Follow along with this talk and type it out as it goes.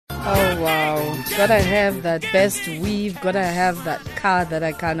Oh wow, gotta have that best weave, gotta have that car that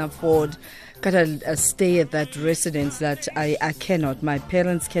I can't afford, gotta stay at that residence that I cannot. My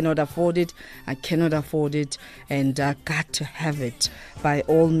parents cannot afford it, I cannot afford it, and I got to have it by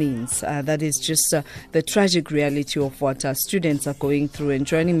all means. That is just the tragic reality of what students are going through. And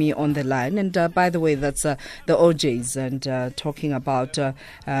joining me on the line, and by the way, that's the OJs, and talking about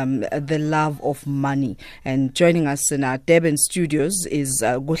the love of money. And joining us in our Durban studios is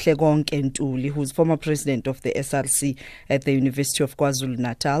Kuhlekonke Ntuli, who's former president of the SRC at the University of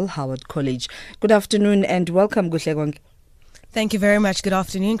KwaZulu-Natal, Howard College. Good afternoon and welcome, Kuhlekonke. Thank you very much. Good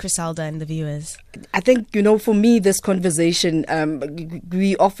afternoon, Crisalda and the viewers. I think, for me, this conversation,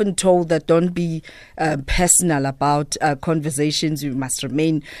 we often told that don't be personal about conversations. You must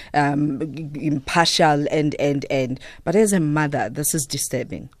remain impartial and. But as a mother, this is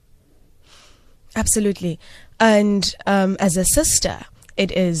disturbing. Absolutely. And as a sister,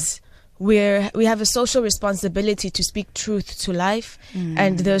 it is. We have a social responsibility to speak truth to life.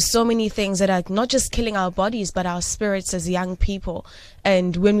 And there's so many things that are not just killing our bodies, but our spirits as young people.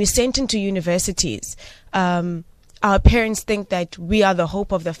 And when we're sent into universities, our parents think that we are the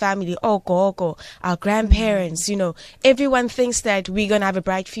hope of the family. Gogo, our grandparents, everyone thinks that we're going to have a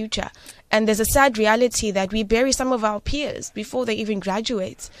bright future. And there's a sad reality that we bury some of our peers before they even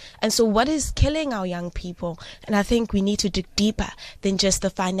graduate. And so what is killing our young people? And I think we need to dig deeper than just the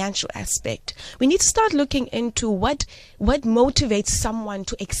financial aspect. We need to start looking into what motivates someone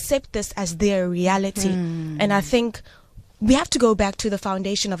to accept this as their reality. And I think we have to go back to the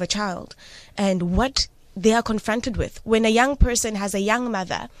foundation of a child and what they are confronted with. When a young person has a young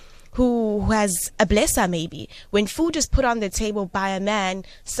mother who has a blesser, maybe when food is put on the table by a man,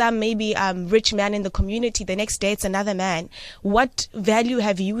 some maybe rich man in the community, the next day it's another man. What value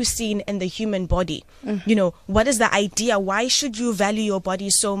have you seen in the human body? What is the idea? Why should you value your body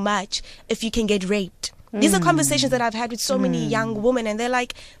so much if you can get raped? These are conversations that I've had with so many young women, and they're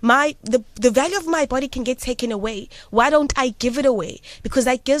like, the value of my body can get taken away. Why don't I give it away? Because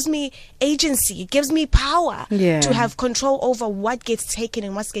that gives me agency. It gives me power to have control over what gets taken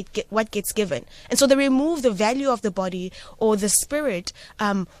and what gets given. And so they remove the value of the body or the spirit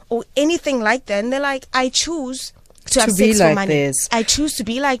or anything like that. And they're like, I choose to have sex for money. I choose to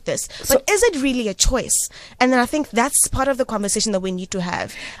be like this. But is it really a choice? And then I think that's part of the conversation that we need to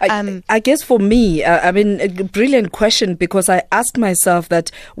have. I guess for me, a brilliant question, because I ask myself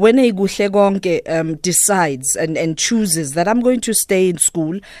that when a Kuhlekonke decides and chooses that I'm going to stay in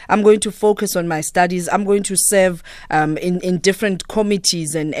school, I'm going to focus on my studies, I'm going to serve in different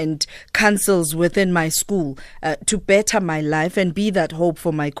committees and councils within my school to better my life and be that hope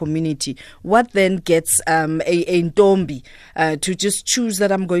for my community, what then gets a Ntombi to just choose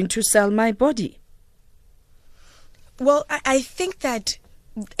that I'm going to sell my body? Well, I think that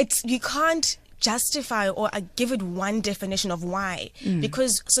you can't justify or give it one definition of why,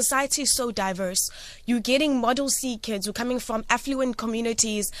 because society is so diverse. You're getting Model C kids who are coming from affluent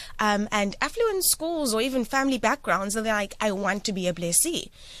communities and affluent schools or even family backgrounds, and they're like, I want to be a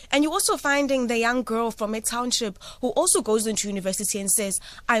blessee. And you're also finding the young girl from a township who also goes into university and says,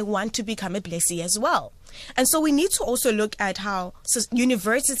 I want to become a blessee as well. And so we need to also look at how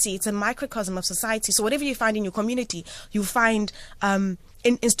university, it's a microcosm of society. So whatever you find in your community, you find in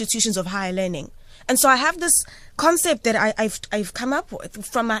institutions of higher learning. And so I have this concept that I've come up with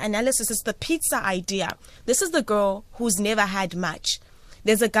from my analysis. It's the pizza idea. This is the girl who's never had much.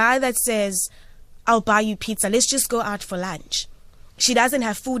 There's a guy that says, I'll buy you pizza. Let's just go out for lunch. She doesn't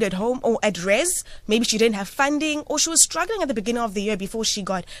have food at home or at res. Maybe she didn't have funding, or she was struggling at the beginning of the year before she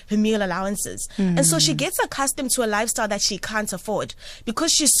got her meal allowances. And so she gets accustomed to a lifestyle that she can't afford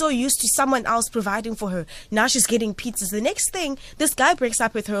because she's so used to someone else providing for her. Now she's getting pizzas. The next thing, this guy breaks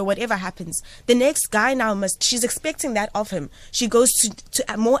up with her, whatever happens. The next guy now she's expecting that of him. She goes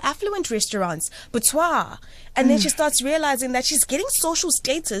to more affluent restaurants, boudoir. And then she starts realizing that she's getting social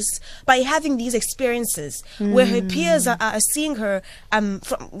status by having these experiences where her peers are seeing her,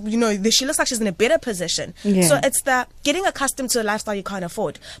 she looks like she's in a better position. So it's the getting accustomed to a lifestyle you can't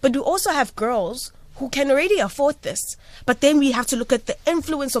afford. But we also have girls who can already afford this. But then we have to look at the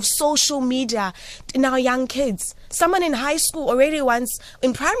influence of social media in our young kids. Someone in high school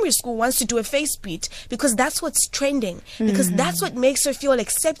in primary school wants to do a face beat because that's what's trending, because that's what makes her feel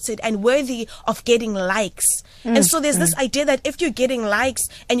accepted and worthy of getting likes. And so there's this idea that if you're getting likes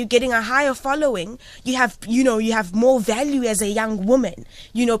and you're getting a higher following, you have more value as a young woman.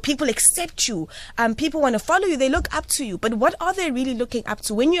 People accept you. People want to follow you. They look up to you. But what are they really looking up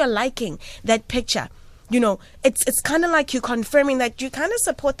to when you're liking that picture? it's kind of like you're confirming that you kind of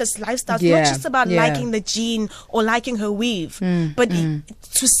support this lifestyle. It's not just about liking the jean or liking her weave, but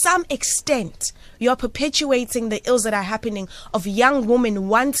to some extent, you're perpetuating the ills that are happening of young women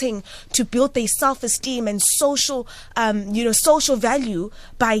wanting to build their self-esteem and social value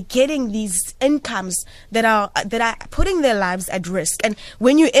by getting these incomes that are putting their lives at risk. And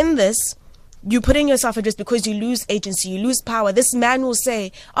when you're in this, you're putting yourself at risk because you lose agency, you lose power. This man will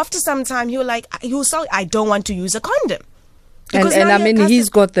say, after some time, he'll say, I don't want to use a condom. And I mean, he's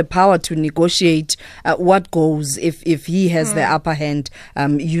got the power to negotiate what goes if he has the upper hand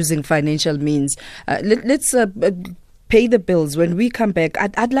using financial means. Let's pay the bills. When we come back,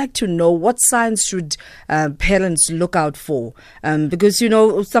 I'd like to know what signs should parents look out for, because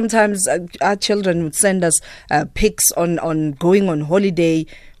sometimes our children would send us pics on going on holiday.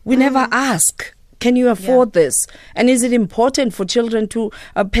 We never ask, can you afford this? And is it important for children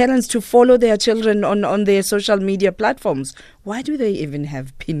parents to follow their children on their social media platforms? Why do they even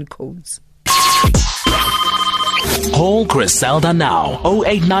have PIN codes? Call Griselda now,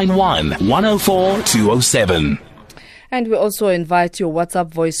 0891 104 207. And we also invite your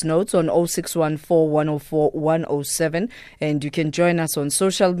WhatsApp voice notes on 0614 104 107. And you can join us on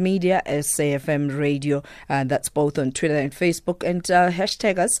social media as SAFM Radio. That's both on Twitter and Facebook. And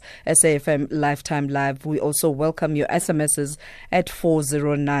hashtag us SAFM Lifetime Live. We also welcome your SMSs at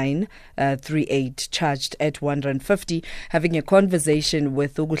 40938, charged at 150. Having a conversation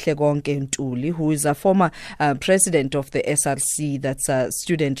with Kuhlekonke Ntuli, who is a former president of the SRC, that's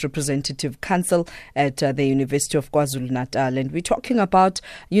Student Representative Council at the University of KwaZulu-Natal. And we're talking about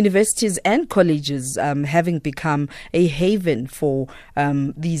universities and colleges having become a haven for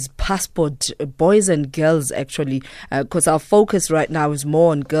these passport boys and girls, actually, because our focus right now is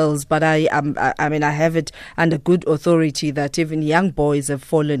more on girls. But I have it under good authority that even young boys have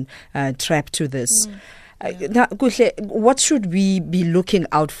fallen trapped to this. Now, Kuhle, what should we be looking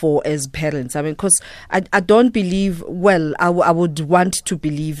out for as parents? I mean, because I don't believe, I would want to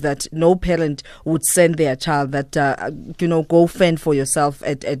believe that no parent would send their child that, go fend for yourself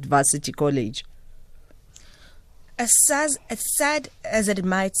at varsity college. As sad as it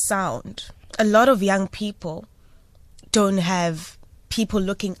might sound, a lot of young people don't have people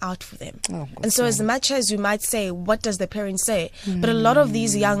looking out for them. And so as much as you might say, what does the parent say? But a lot of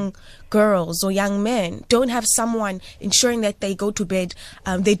these young girls or young men don't have someone ensuring that they go to bed,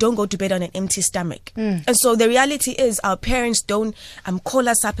 they don't go to bed on an empty stomach. And so the reality is our parents don't call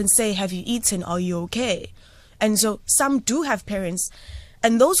us up and say, have you eaten? Are you okay? And so some do have parents.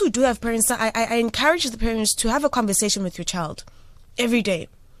 And those who do have parents, I encourage the parents to have a conversation with your child every day.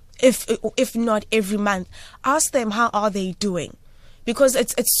 If not every month, ask them, how are they doing? Because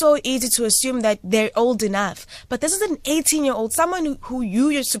it's so easy to assume that they're old enough. But this is an 18-year-old, someone who you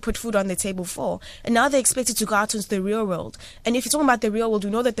used to put food on the table for, and now they're expected to go out into the real world. And if you're talking about the real world, we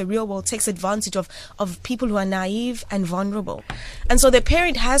know that the real world takes advantage of people who are naive and vulnerable. And so the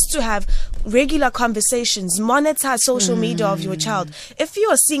parent has to have regular conversations, monitor social media of your child. If you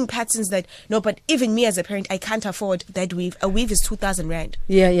are seeing patterns that, no, but even me as a parent, I can't afford that weave. A weave is 2,000 rand.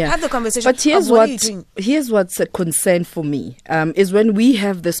 Yeah. Have the conversation. But here's what's a concern for me, is when we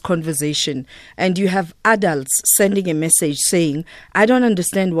have this conversation and you have adults sending a message saying, I don't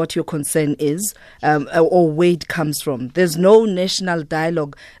understand what your concern is, or where it comes from. There's no national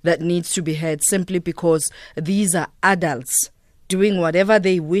dialogue that needs to be had simply because these are adults doing whatever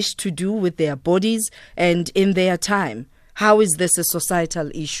they wish to do with their bodies and in their time. How is this a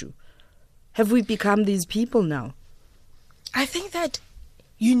societal issue? Have we become these people now? I think that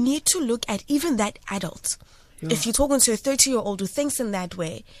you need to look at even that adult. If you're talking to a 30-year-old who thinks in that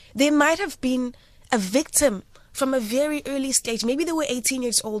way, they might have been a victim from a very early stage. Maybe they were 18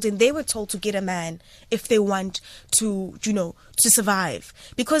 years old and they were told to get a man if they want to, to survive.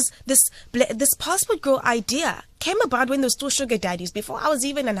 Because this passport girl idea came about when there was still sugar daddies. Before I was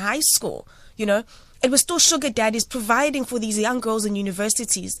even in high school, it was still sugar daddies providing for these young girls in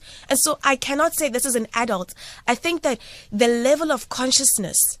universities. And so I cannot say this is an adult. I think that the level of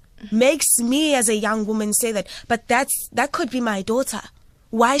consciousness makes me as a young woman say that, but that could be my daughter.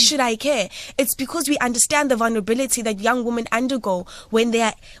 Why should I care? It's because we understand the vulnerability that young women undergo when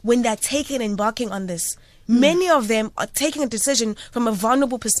they're embarking on this. Many of them are taking a decision from a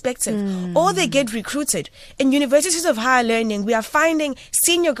vulnerable perspective, or they get recruited. In universities of higher learning, we are finding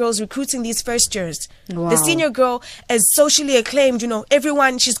senior girls recruiting these first years. Wow. The senior girl is socially acclaimed.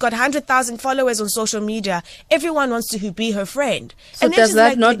 Everyone, she's got 100,000 followers on social media. Everyone wants to be her friend. So and does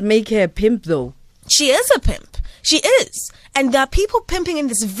that not make her a pimp, though? She is a pimp. She is. And there are people pimping in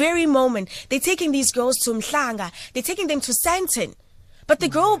this very moment. They're taking these girls to Mhlanga. They're taking them to Sandton. But the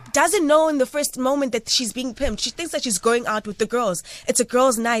girl doesn't know in the first moment that she's being pimped. She thinks that she's going out with the girls. It's a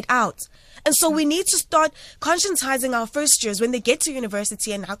girls' night out. And so we need to start conscientizing our first years when they get to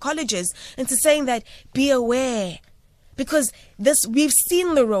university and our colleges into saying that be aware. Because we've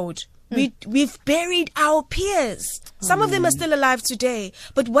seen the road. We've buried our peers. Some of them are still alive today.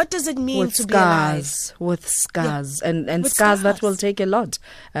 But what does it mean to be alive? With scars. Yeah. And With scars that scars. will take a lot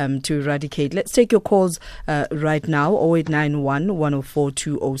to eradicate. Let's take your calls right now, 0891 104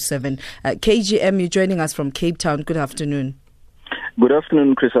 207. KGM, you're joining us from Cape Town. Good afternoon. Good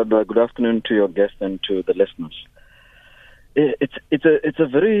afternoon, Chris Adler. Good afternoon to your guest and to the listeners. It's a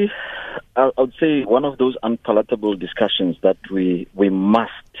very, I would say, one of those unpalatable discussions that we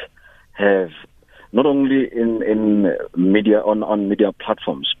must have, not only in media on media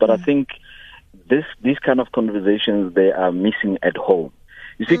platforms, but I think these kind of conversations, they are missing at home.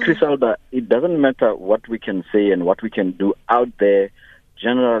 You see, Crisalda, it doesn't matter what we can say and what we can do out there,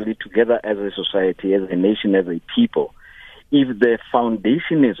 generally together as a society, as a nation, as a people. If the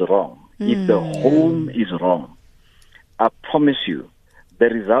foundation is wrong, if the home is wrong, I promise you, the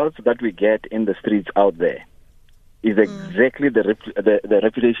results that we get in the streets out there is exactly the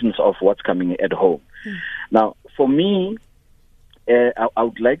reputations of what's coming at home. Now, for me, I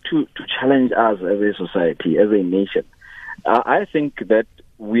would like to challenge us as a society, as a nation. I think that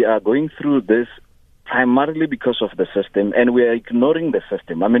we are going through this primarily because of the system, and we are ignoring the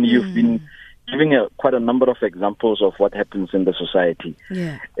system. I mean, you've been giving quite a number of examples of what happens in the society.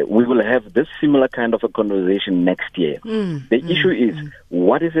 Yeah. We will have this similar kind of a conversation next year. The issue is,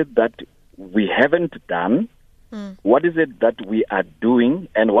 what is it that we haven't done? What is it that we are doing?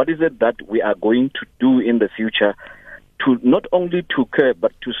 And what is it that we are going to do in the future to not only to curb,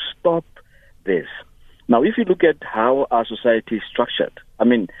 but to stop this? Now, if you look at how our society is structured, I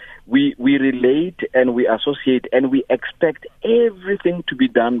mean, we relate and we associate and we expect everything to be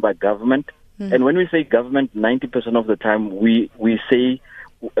done by government. And when we say government, 90% of the time we say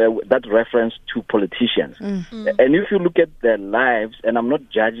that reference to politicians. And if you look at their lives, and I'm not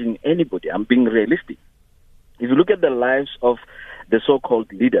judging anybody, I'm being realistic. If you look at the lives of the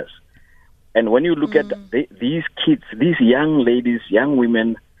so-called leaders, and when you look at these kids, these young ladies, young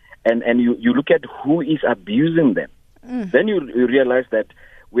women, and you look at who is abusing them, then you realize that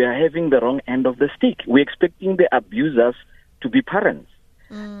we are having the wrong end of the stick. We're expecting the abusers to be parents.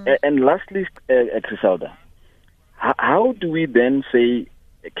 And lastly, Crisalda, how do we then say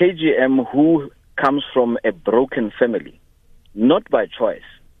KGM, who comes from a broken family, not by choice,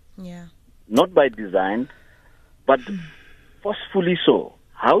 not by design, but forcefully so?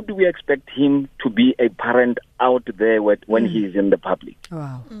 How do we expect him to be a parent out there when he is in the public?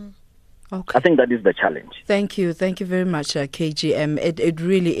 Wow. Okay. I think that is the challenge. Thank you very much, KGM. It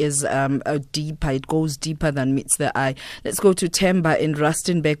really is deeper. It goes deeper than meets the eye. Let's go to Temba in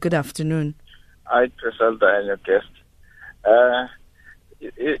Rustenburg. Good afternoon. Hi, Criselda and your guest.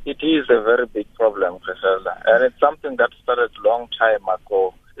 It is a very big problem, Criselda, and it's something that started a long time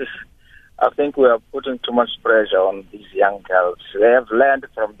ago. I think we are putting too much pressure on these young girls. They have learned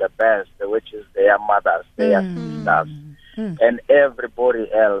from the best, which is their mothers, their sisters, and everybody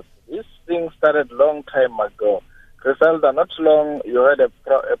else. This thing started a long time ago. Criselda, not long, you had a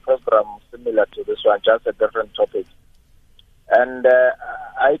program similar to this one, just a different topic. And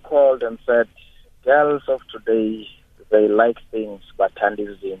I called and said, girls of today, they like things, but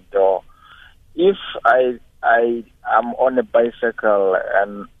is the door. If I am on a bicycle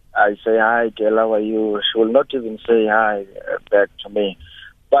and I say, hi, girl, how are you? She will not even say hi back to me.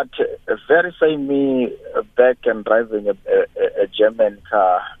 But very same me back and driving a German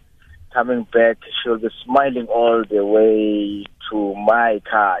car, coming back, she'll be smiling all the way to my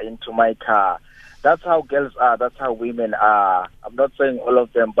car, into my car. That's how girls are. That's how women are. I'm not saying all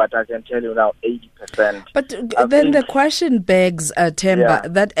of them, but I can tell you now 80%. But then the question begs,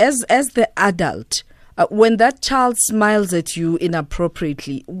 Temba, that as the adult, when that child smiles at you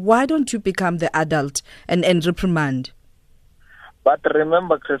inappropriately, why don't you become the adult and reprimand? But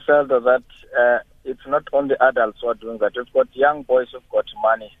remember, Criselda, that it's not only adults who are doing that. You've got young boys who've got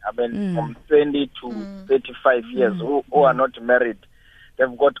money. I mean, from 20 to 35 years who are not married.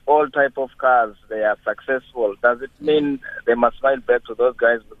 They've got all type of cars. They are successful. Does it mean they must smile back to those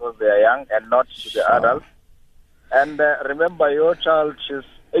guys because they are young and not to the adults? And remember, your child, she's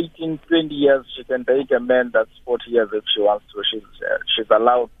 18, 20 years. She can date a man that's 40 years if she wants to. She's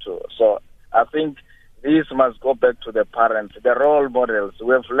allowed to. So I think this must go back to the parents, the role models.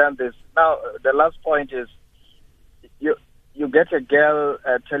 We have learned this. Now, the last point is, you get a girl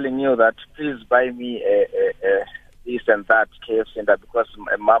telling you that, please buy me this and that, KFC and that, because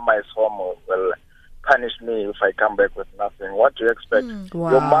mama is home. Well, punish me if I come back with nothing. What do you expect?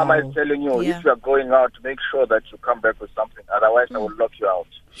 Wow. Your mama is telling you, Yeah. if you are going out, make sure that you come back with something. Otherwise, I will lock you out.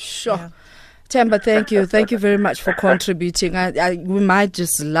 Sure. Yeah. Temba, thank you. Thank you very much for contributing. We might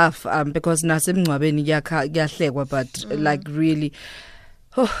just laugh because nasemncwabeni kuyahlekwa, but like really.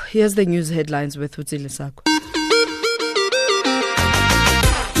 Oh, here's the news headlines with Ntuli Sakho.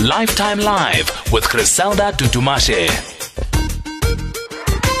 Lifetime Live with Griselda Dudumashe.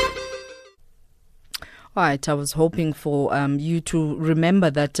 All right, I was hoping for you to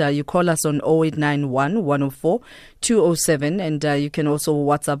remember that you call us on 0891 104 207, and you can also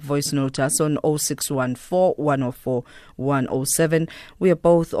WhatsApp voice note us on 0614 104 107. We are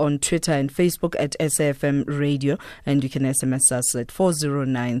both on Twitter and Facebook at SAFM Radio, and you can SMS us at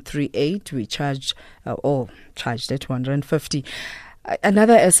 40938. We charged at 150.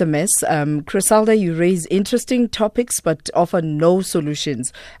 Another SMS, Griselda, you raise interesting topics but offer no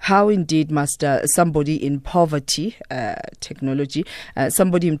solutions. How indeed must somebody in poverty,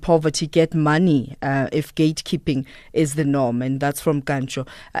 somebody in poverty get money if gatekeeping is the norm? And that's from Gancho.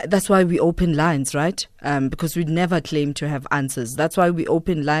 That's why we open lines, right? Because we never claim to have answers. That's why we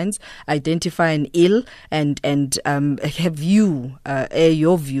open lines, identify an ill, and have you air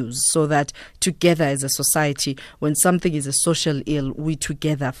your views, so that together as a society, when something is a social ill, we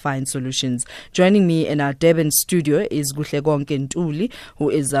together find solutions. Joining me in our Durban studio is Kuhlekonke Ntuli, who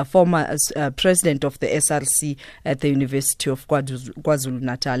is a former president of the SRC at the University of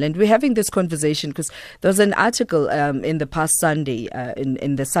KwaZulu-Natal. And we're having this conversation because there was an article in the past Sunday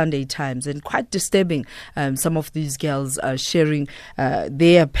in the Sunday Times, and quite disturbing. Some of these girls are sharing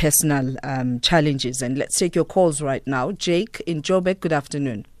their personal challenges. And let's take your calls right now. Jake in Joburg, good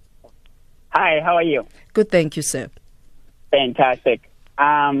afternoon. Hi, how are you? Good, thank you, sir. Fantastic.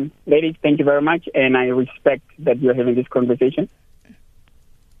 Ladies, thank you very much, and I respect that you're having this conversation.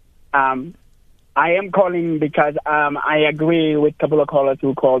 I am calling because I agree with a couple of callers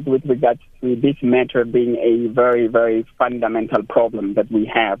who called with regards to this matter being a very, very fundamental problem that we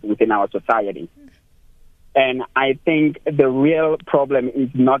have within our society. And I think the real problem is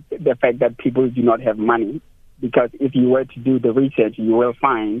not the fact that people do not have money, because if you were to do the research, you will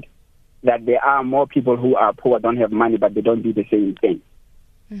find that there are more people who are poor, don't have money, but they don't do the same thing.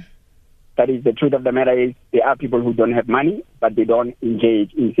 That is, the truth of the matter is there are people who don't have money, but they don't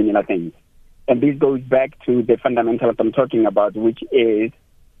engage in similar things. And this goes back to the fundamentals I'm talking about, which is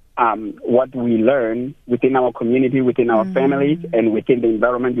what we learn within our community, within our families, and within the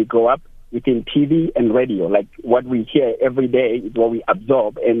environment we grow up, within TV and radio. Like what we hear every day is what we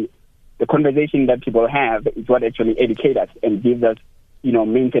absorb, and the conversation that people have is what actually educates us and gives us,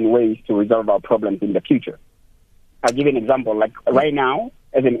 means and ways to resolve our problems in the future. I'll give you an example. Like right now,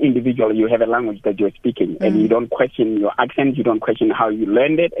 as an individual, you have a language that you're speaking, and you don't question your accent, you don't question how you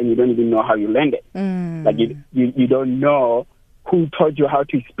learned it, and you don't even know how you learned it. Like you don't know who taught you how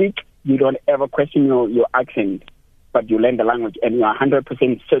to speak, you don't ever question your accent, but you learn the language, and you're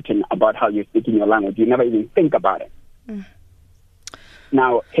 100% certain about how you're speaking your language. You never even think about it.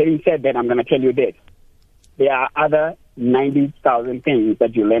 Now, having said that, I'm going to tell you this. There are other 90,000 things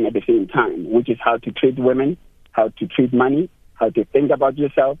that you learn at the same time, which is how to treat women, how to treat money, how to think about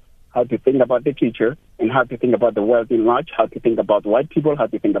yourself, how to think about the future, and how to think about the world in large, how to think about white people, how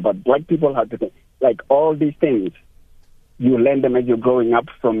to think about black people, how to think, like all these things. You learn them as you're growing up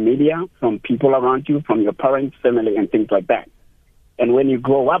from media, from people around you, from your parents, family, and things like that. And when you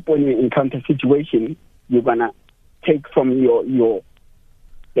grow up, when you encounter situations, you're going to take from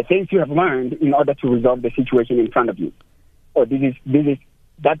the things you have learned in order to resolve the situation in front of you. Or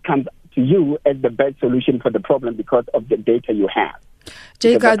that comes to you as the best solution for the problem because of the data you have.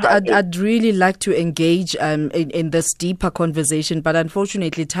 Jake, I'd really like to engage in this deeper conversation, but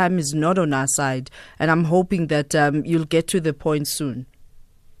unfortunately time is not on our side, and I'm hoping that you'll get to the point soon.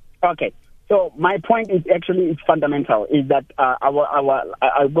 Okay. So my point is actually it's fundamental, is that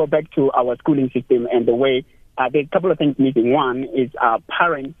I'll go back to our schooling system and the way there's a couple of things missing. One is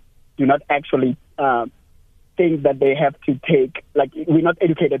parents do not actually think that they have to take, like we're not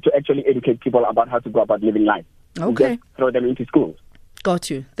educated to actually educate people about how to go about living life. Okay. We just throw them into schools.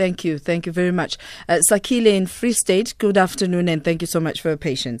 Got you. Thank you. Thank you very much. Sakile in Free State, good afternoon, and thank you so much for your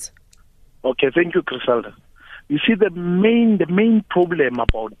patience. Okay, thank you, Griselda. You see, the main problem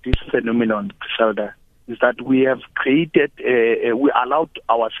about this phenomenon, Griselda, is that we have created, we allowed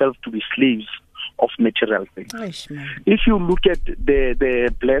ourselves to be slaves of material things. If you look at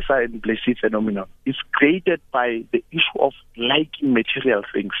the blesser and blessee phenomenon, it's created by the issue of liking material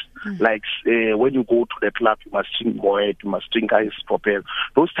things. Like when you go to the club, you must drink Moet, you must drink ice propel,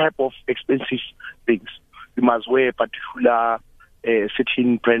 those type of expensive things. You must wear particular a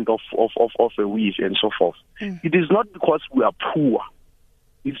certain brand of a weave and so forth. It is not because we are poor.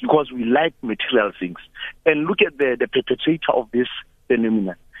 It's because we like material things. And look at the perpetrator of this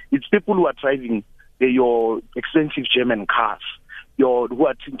phenomenon. It's people who are driving your expensive German cars, who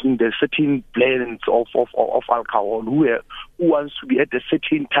are drinking the certain blends of alcohol, who wants to be at the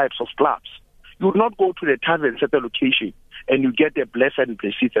certain types of clubs. You would not go to the tavern at the location and you get a blessed and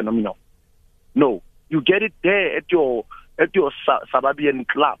blessed phenomenon. No, you get it there at your suburban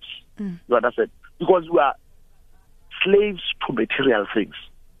clubs. You understand? Because we are slaves to material things.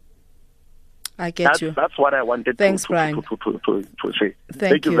 I get you. That's what I wanted Thanks, to say.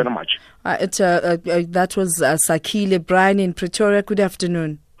 Thank you very much. That was Sakile. Brian in Pretoria, good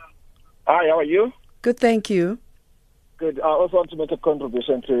afternoon. Hi, how are you? Good, thank you. Good. I also want to make a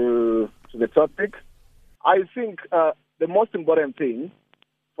contribution to the topic. I think the most important thing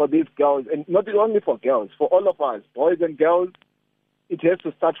for these girls, and not only for girls, for all of us, boys and girls, it has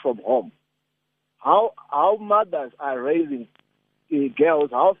to start from home. How mothers are raising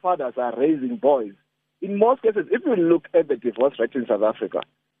girls, how fathers are raising boys. In most cases, if you look at the divorce rate in South Africa,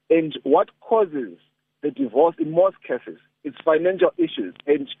 and what causes the divorce in most cases, it's financial issues.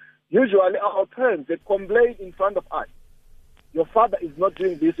 And usually our parents, they complain in front of us. Your father is not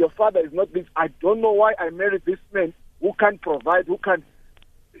doing this, your father is not this. I don't know why I married this man who can't provide, who can't.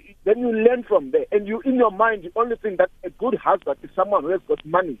 Then you learn from there. And you, in your mind, you only think that a good husband is someone who has got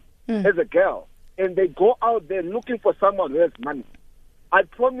money as a girl. And they go out there looking for someone who has money. I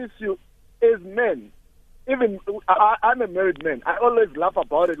promise you, as men, even I'm a married man, I always laugh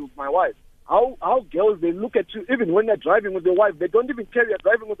about it with my wife. How girls, they look at you, even when they're driving with their wife, they don't even care you're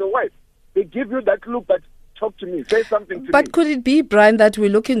driving with their wife. They give you that look that, talk to me, say something to me. But could it be, Brian, that we're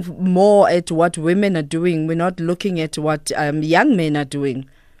looking more at what women are doing? We're not looking at what young men are doing?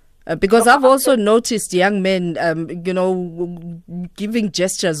 Because I've also noticed young men, giving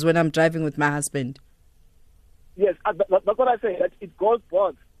gestures when I'm driving with my husband. Yes, that's what I say. That it goes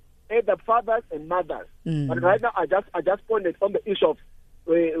both, either fathers and mothers. But right now, I just pointed on the issue of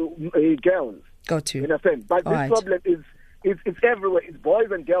girls. Got you. In a sense, but All this right. problem it's everywhere. It's boys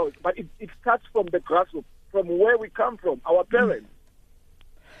and girls, but it starts from the grassroots, from where we come from, our parents.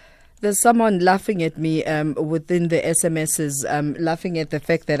 There's someone laughing at me within the SMSs, laughing at the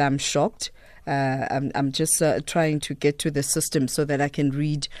fact that I'm shocked. I'm just trying to get to the system so that I can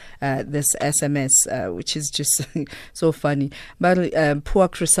read this SMS, which is just so funny. But poor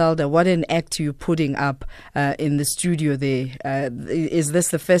Criselda, what an act you're putting up in the studio there. Is this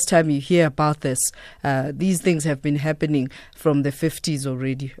the first time you hear about this? These things have been happening from the 50s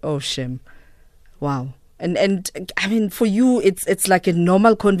already. Oh, shame. Wow. And I mean, for you, it's like a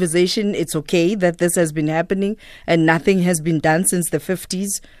normal conversation. It's okay that this has been happening and nothing has been done since the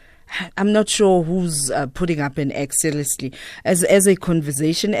 50s. I'm not sure who's putting up an act seriously. As a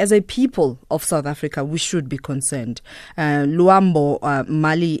conversation, as a people of South Africa, we should be concerned. Luambo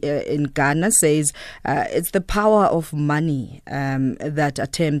Mali in Ghana says it's the power of money that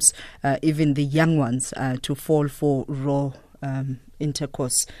attempts even the young ones to fall for raw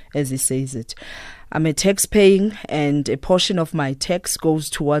intercourse, as he says it. I'm a tax paying and a portion of my tax goes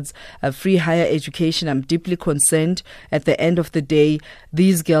towards free higher education. I'm deeply concerned. At the end of the day,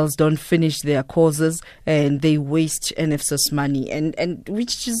 these girls don't finish their courses and they waste NFS's money, and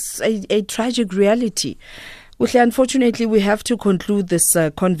which is a tragic reality. Unfortunately, we have to conclude this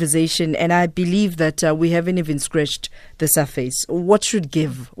conversation, and I believe that we haven't even scratched the surface. What should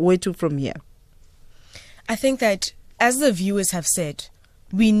give? Where to from here? I think that, as the viewers have said,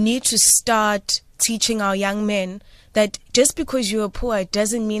 we need to start teaching our young men that just because you're poor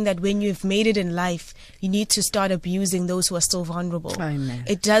doesn't mean that when you've made it in life, you need to start abusing those who are still vulnerable. Amen.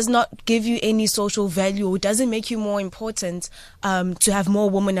 It does not give you any social value. It doesn't make you more important to have more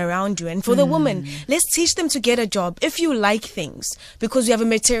women around you. And for the women, let's teach them to get a job if you like things, because we have a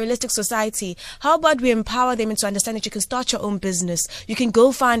materialistic society. How about we empower them into understanding that you can start your own business. You can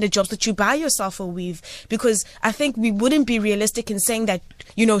go find a job so that you buy yourself a weave, because I think we wouldn't be realistic in saying that,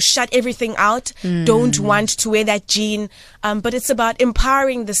 shut everything out. Don't want to wear that jean. But it's about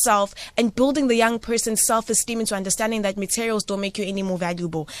empowering the self and building the young person's self-esteem into understanding that materials don't make you any more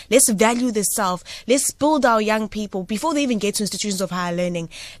valuable. Let's value the self. Let's build our young people before they even get to institutions of higher learning.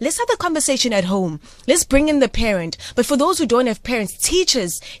 Let's have the conversation at home. Let's bring in the parent. But for those who don't have parents,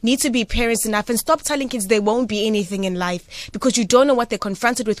 teachers need to be parents enough and stop telling kids they won't be anything in life because you don't know what they're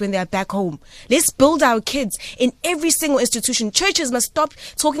confronted with when they're back home. Let's build our kids in every single institution. Churches must stop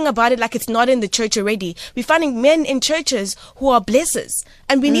talking about it like it's not in the church already. We're finding men in churches who are blessers.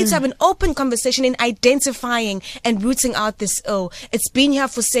 And we need to have an open conversation in identifying and rooting out this ill. It's been here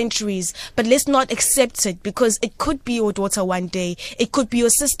for centuries, but let's not accept it, because it could be your daughter one day, it could be your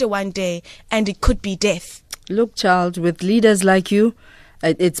sister one day, and it could be death. Look, child, with leaders like you,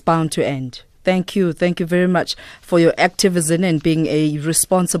 it's bound to end. Thank you. Thank you very much for your activism and being a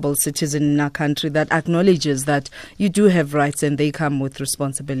responsible citizen in our country that acknowledges that you do have rights and they come with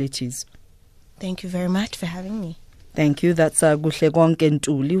responsibilities. Thank you very much for having me. Thank you. That's Kuhlekonke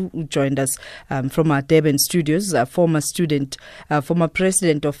Ntuli, who joined us from our Durban studios, former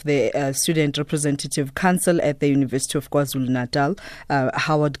president of the Student Representative Council at the University of KwaZulu-Natal,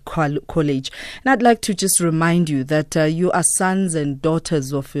 Howard College. And I'd like to just remind you that you are sons and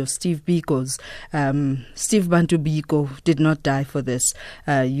daughters of your Steve Bikos. Steve Bantu Biko did not die for this.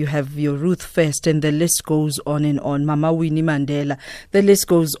 You have your Ruth First, and the list goes on and on. Mama Winnie Mandela. The list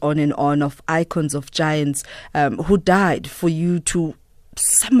goes on and on of icons, of giants who died for you to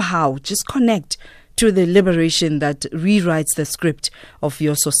somehow just connect to the liberation that rewrites the script of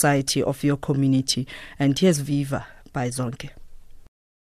your society, of your community. And here's Viva by Zonke.